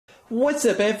What's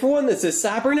up everyone, this is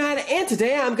Cyberknight, and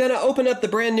today I'm going to open up the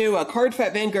brand new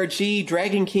Cardfight Vanguard G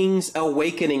Dragon King's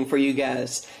Awakening for you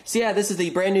guys. So yeah, this is the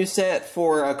brand new set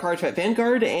for Cardfight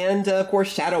Vanguard, and of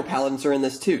course Shadow Paladins are in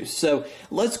this too. So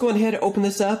let's go ahead and open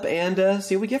this up and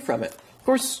see what we get from it. Of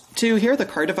course, here are the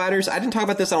card dividers. I didn't talk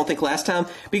about this, I don't think, last time,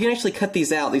 but you can actually cut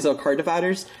these out, these little card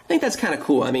dividers. I think that's kind of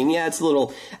cool. I mean, yeah, it's a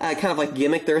little kind of like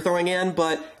gimmick they're throwing in,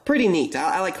 but pretty neat.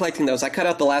 I like collecting those. I cut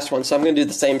out the last one, so I'm going to do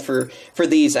the same for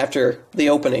these after the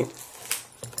opening.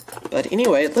 But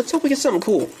anyway, let's hope we get something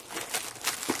cool.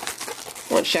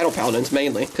 I want Shadow Paladins,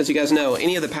 mainly, because you guys know,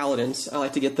 any of the Paladins, I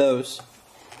like to get those.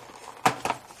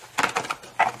 But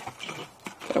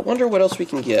I wonder what else we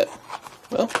can get.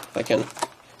 Well, if I can...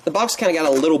 The box kind of got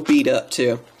a little beat up,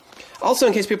 too. Also,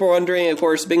 in case people are wondering, of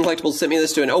course, Bing Collectibles sent me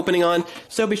this to an opening on,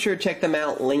 so be sure to check them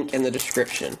out, link in the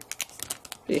description.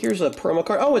 Here's a promo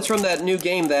card. Oh, it's from that new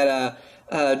game, that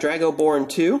Dragonborn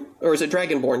 2? Or is it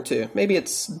Dragonborn 2? Maybe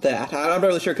it's that. I'm not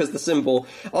really sure because the symbol.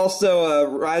 Also,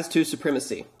 Rise to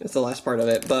Supremacy is the last part of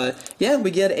it. But, yeah,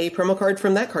 we get a promo card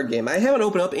from that card game. I haven't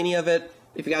opened up any of it.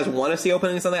 If you guys want to see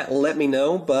openings on that, let me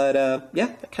know. But, yeah,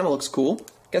 that kind of looks cool.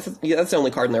 Guess yeah, that's the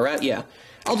only card in there, right? Yeah.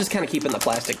 I'll just kind of keep it in the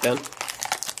plastic then.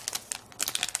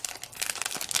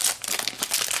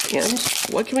 And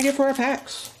what can we get for our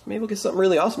packs? Maybe we'll get something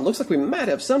really awesome. Looks like we might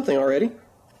have something already.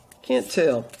 Can't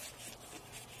tell.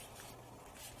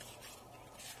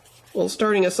 Well,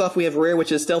 starting us off, we have rare,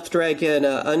 which is Stealth Dragon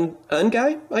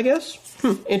Ungai, I guess.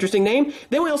 Interesting name.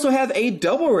 Then we also have a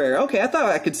double rare. Okay, I thought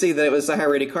I could see that it was a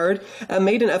high-rated card.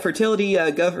 Maiden of Fertility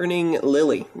Governing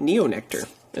Lily. Neo Nectar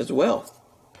as well.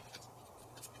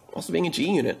 Also being a G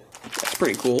unit. That's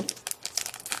pretty cool.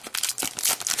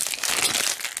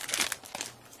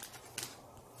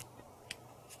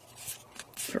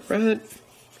 Alright,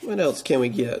 what else can we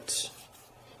get?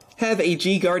 Have a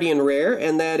G Guardian rare,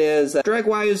 and that is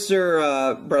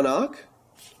Dragweiser Brannock.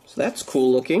 So that's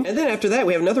cool looking. And then after that,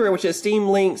 we have another rare, which is Steam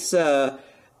Link's Adadopura.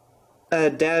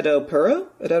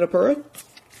 Adadopura?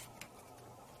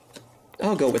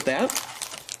 I'll go with that.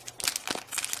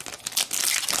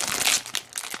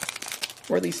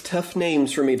 What are these tough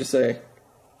names for me to say?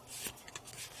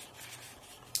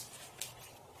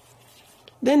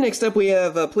 Then next up we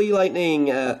have Plea Lightning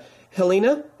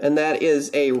Helena, and that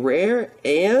is a rare,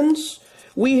 and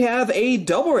we have a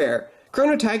double rare,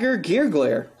 Chrono Tiger Gear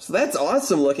Glare. So that's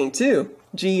awesome looking too.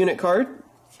 G unit card,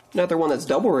 another one that's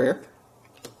double rare.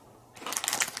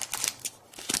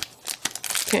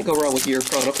 Can't go wrong with Gear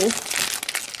Chronicle.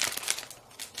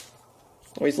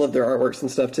 Always love their artworks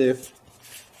and stuff too.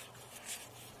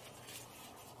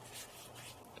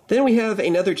 Then we have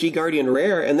another G Guardian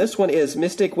rare, and this one is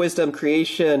Mystic Wisdom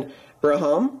Creation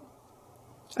Braham,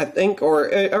 I think, or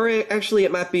actually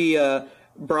it might be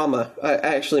Brahma.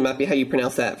 Actually, might be how you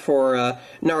pronounce that for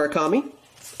Narukami.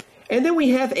 And then we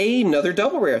have another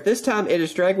double rare. This time it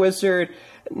is Drag Wizard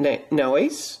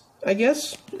Noise, I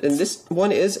guess, and this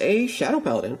one is a Shadow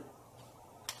Paladin.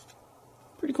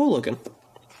 Pretty cool looking.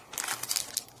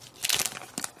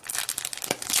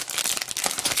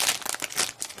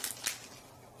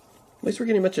 At least we're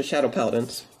getting a bunch of Shadow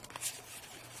Paladins.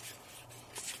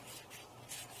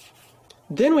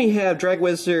 Then we have Drag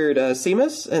Wizard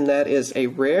Seamus, and that is a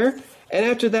rare. And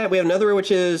after that, we have another rare,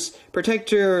 which is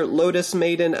Protector Lotus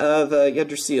Maiden of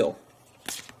Yggdrasil.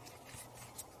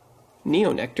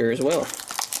 Neo Nectar as well.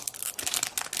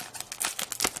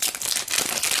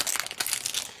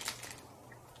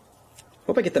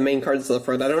 Hope I get the main cards to the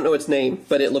front. I don't know its name,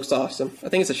 but it looks awesome. I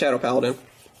think it's a Shadow Paladin,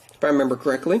 if I remember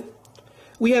correctly.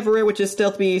 We have a rare, which is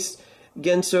Stealth Beast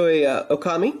Gensoi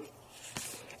Okami.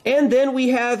 And then we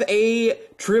have a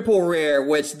triple rare,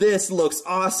 which this looks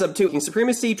awesome too.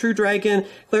 Supremacy, True Dragon,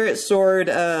 Claret Sword,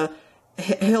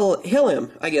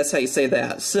 Hillim, I guess how you say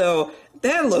that. So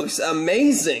that looks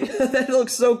amazing. That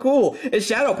looks so cool. It's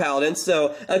Shadow Paladin,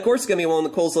 so of course it's going to be one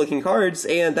of the coolest looking cards,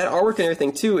 and that artwork and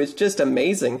everything too is just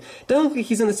amazing. Doesn't look like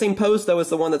he's in the same pose though as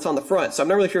the one that's on the front, so I'm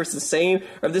not really sure if it's the same,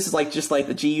 or if this is like just like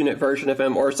the G unit version of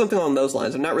him, or something along those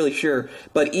lines. I'm not really sure,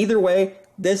 but either way,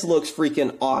 this looks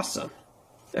freaking awesome.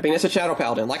 I mean, it's a Shadow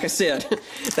Paladin, like I said.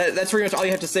 That's pretty much all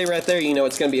you have to say right there. You know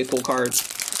it's going to be a cool card.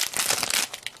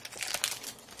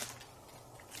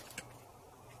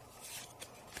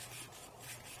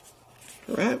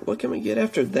 Alright, what can we get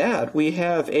after that? We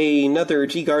have another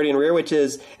G Guardian rare, which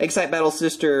is Excite Battle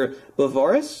Sister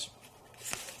Bavaris.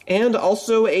 And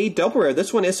also a double rare.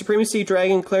 This one is Supremacy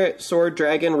Dragon Claret Sword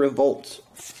Dragon Revolt.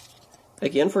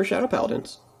 Again for Shadow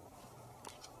Paladins.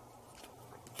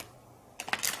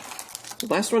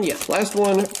 Last one, yeah. Last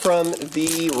one from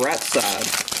the rat side.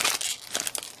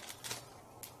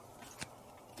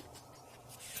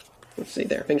 Let's see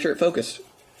there. Making sure it focused.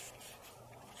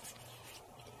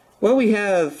 Well, we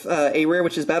have a rare,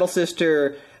 which is Battle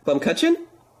Sister Bumkuchin,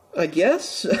 I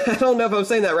guess. I don't know if I'm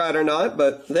saying that right or not,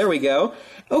 but there we go.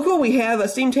 Oh, cool. We have a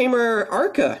Steam Tamer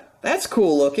Arca. That's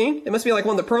cool looking. It must be like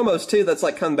one of the promos, too, that's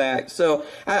like come back. So,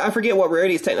 I forget what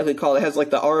rarity is technically called. It has like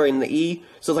the R and the E,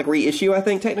 so it's like reissue, I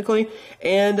think, technically.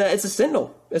 And it's a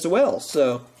Sentinel as well,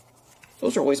 so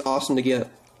those are always awesome to get.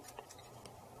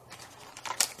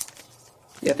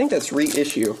 Yeah, I think that's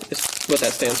reissue is what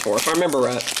that stands for, if I remember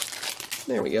right.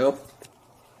 There we go.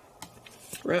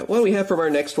 Right, what do we have from our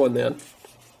next one, then?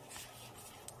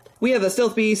 We have a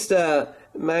Stealth Beast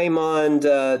Maimond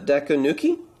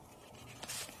Dakonuki.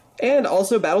 And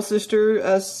also Battle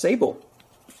Sister Sable.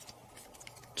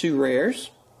 2 rares.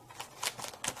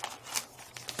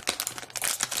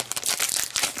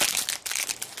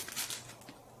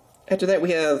 After that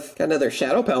we have got another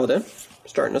Shadow Paladin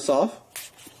starting us off.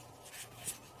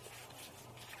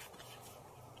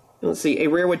 Let's see, a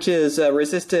rare which is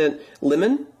Resistant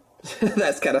Lemon.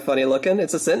 That's kind of funny looking.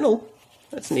 It's a Sentinel.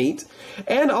 That's neat.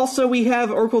 And also we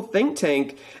have Oracle Think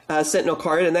Tank Sentinel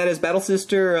card, and that is Battle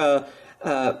Sister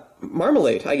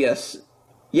Marmalade, I guess.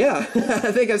 Yeah,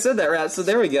 I think I said that right, so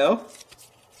there we go.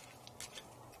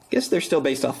 Guess they're still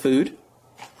based off food.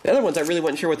 The other ones I really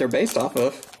wasn't sure what they're based off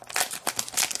of.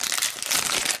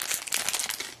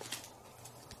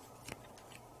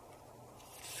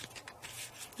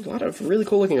 A lot of really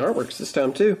cool looking artworks this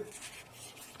time too.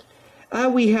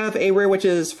 We have a rare which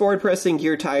is Forward Pressing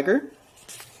Gear Tiger.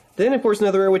 Then of course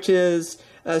another rare which is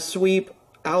Sweep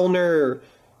Alner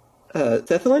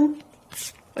Thethlin,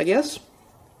 I guess.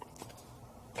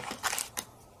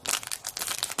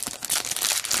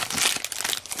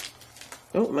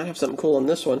 Oh, it might have something cool on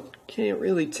this one. Can't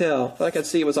really tell. I thought I could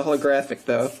see it was a holographic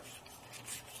though.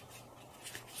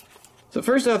 So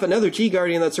first off, another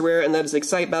G-Guardian that's a rare, and that is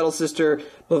Excite Battle Sister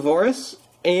Bavoris,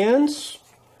 and...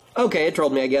 okay, it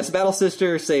trolled me, I guess. Battle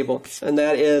Sister Sable, and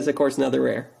that is, of course, another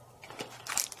rare.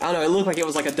 I don't know, it looked like it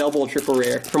was like a double or triple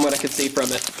rare, from what I could see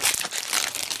from it.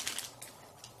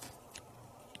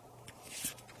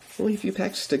 Only a few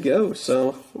packs to go,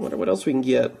 so I wonder what else we can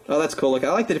get. Oh, that's cool. Look,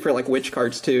 I like the different like witch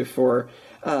cards, too, for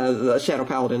the Shadow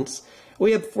Paladins.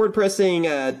 We have Forward Pressing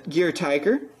Gear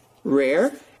Tiger,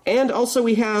 rare. And also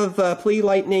we have Plea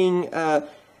Lightning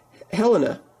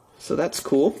Helena. So that's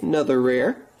cool. Another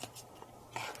rare.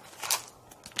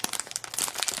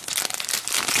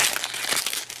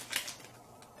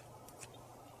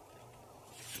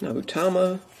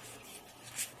 Nabutama.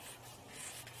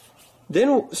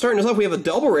 Then, starting us off, we have a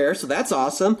double rare, so that's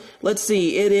awesome. Let's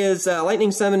see, it is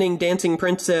Lightning Summoning Dancing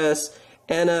Princess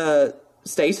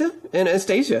Anastasia?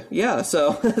 Anastasia, yeah,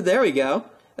 so there we go.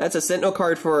 That's a Sentinel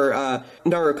card for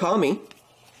Narukami.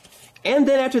 And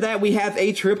then after that, we have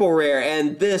a triple rare,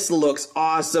 and this looks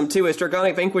awesome too. It's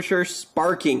Dragonic Vanquisher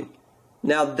Sparking.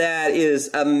 Now that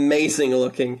is amazing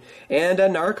looking. And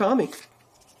Narukami.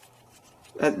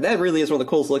 That really is one of the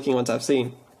coolest looking ones I've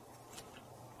seen.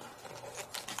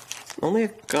 Only a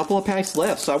couple of packs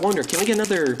left, so I wonder, can we get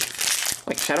another,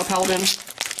 like, Shadow Paladin?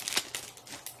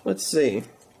 Let's see.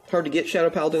 Hard to get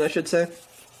Shadow Paladin, I should say.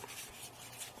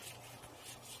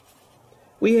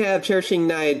 We have Cherishing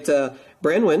Knight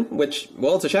Branwen, which,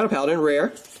 well, it's a Shadow Paladin,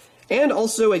 rare. And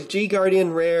also a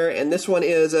G-Guardian rare, and this one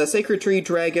is a Sacred Tree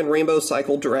Dragon Rainbow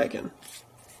Cycle Dragon.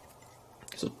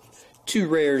 So, 2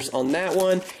 rares on that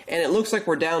one, and it looks like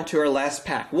we're down to our last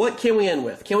pack. What can we end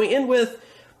with? Can we end with,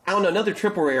 I don't know, another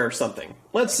triple rare or something?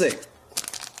 Let's see.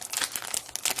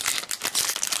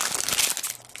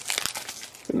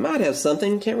 We might have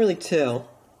something, can't really tell.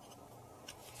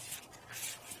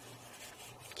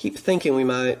 Keep thinking we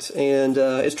might, and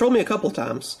it's trolled me a couple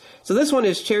times. So this one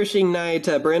is Cherishing Knight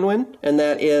Branwen, and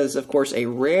that is, of course, a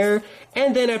rare.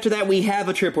 And then after that, we have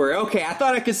a triple rare. Okay, I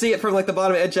thought I could see it from like the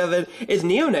bottom edge of it. It's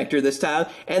Neo Nectar this time,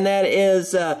 and that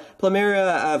is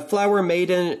Plumera Flower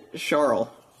Maiden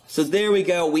Charl. So there we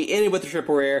go. We ended with the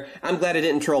triple rare. I'm glad it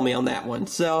didn't troll me on that one.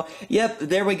 So, yep,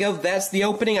 there we go. That's the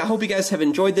opening. I hope you guys have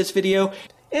enjoyed this video.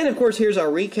 And of course, here's our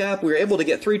recap. We were able to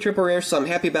get 3 triple rares, so I'm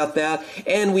happy about that.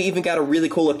 And we even got a really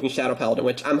cool looking Shadow Paladin,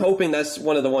 which I'm hoping that's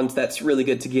one of the ones that's really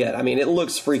good to get. I mean, it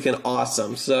looks freaking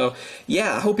awesome. So,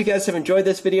 yeah, I hope you guys have enjoyed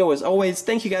this video. As always,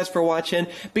 thank you guys for watching.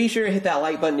 Be sure to hit that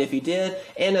like button if you did.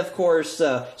 And of course,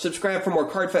 subscribe for more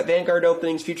Cardfight Vanguard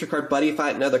openings, future Card Buddy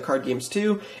Fight, and other card games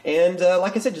too. And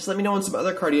like I said, just let me know on some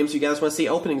other card games you guys want to see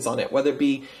openings on it, whether it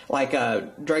be like a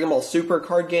Dragon Ball Super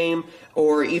card game,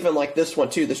 or even like this one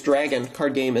too, this Dragon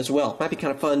card game game as well. Might be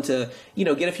kind of fun to, you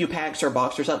know, get a few packs or a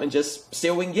box or something and just see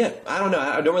what we can get. I don't know.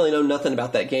 I don't really know nothing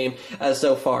about that game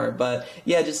so far. But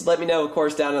yeah, just let me know, of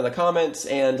course, down in the comments.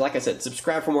 And like I said,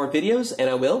 subscribe for more videos, and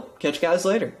I will catch you guys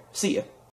later. See ya.